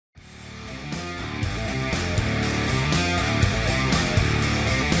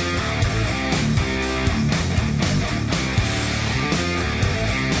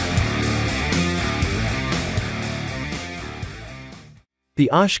The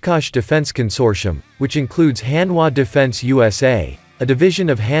Oshkosh Defense Consortium, which includes Hanwha Defense USA, a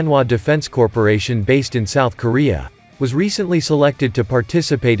division of Hanwha Defense Corporation based in South Korea, was recently selected to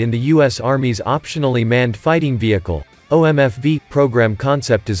participate in the U.S. Army's Optionally Manned Fighting Vehicle, OMFV, program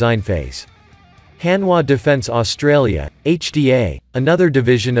concept design phase. Hanwha Defense Australia, HDA, another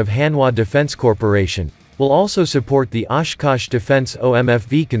division of Hanwha Defense Corporation, will also support the Oshkosh Defense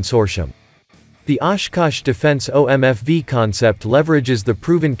OMFV Consortium. The Oshkosh Defense OMFV concept leverages the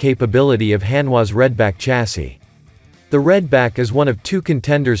proven capability of Hanwha's Redback chassis. The Redback is one of two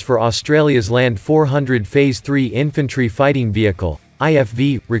contenders for Australia's Land 400 Phase 3 Infantry Fighting Vehicle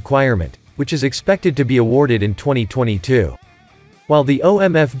 (IFV) requirement, which is expected to be awarded in 2022. While the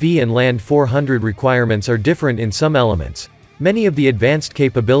OMFV and Land 400 requirements are different in some elements, many of the advanced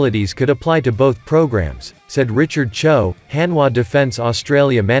capabilities could apply to both programs, said Richard Cho, Hanwha Defense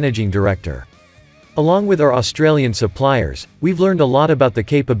Australia Managing Director. Along with our Australian suppliers, we've learned a lot about the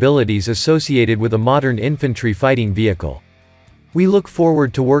capabilities associated with a modern infantry fighting vehicle. We look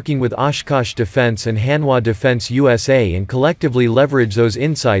forward to working with Oshkosh Defense and Hanwha Defense USA and collectively leverage those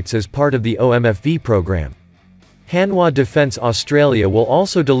insights as part of the OMFV program. Hanwha Defense Australia will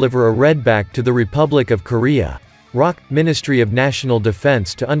also deliver a Redback to the Republic of Korea, ROK, Ministry of National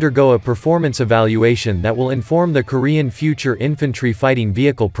Defense to undergo a performance evaluation that will inform the Korean Future Infantry Fighting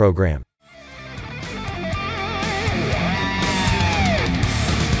Vehicle program.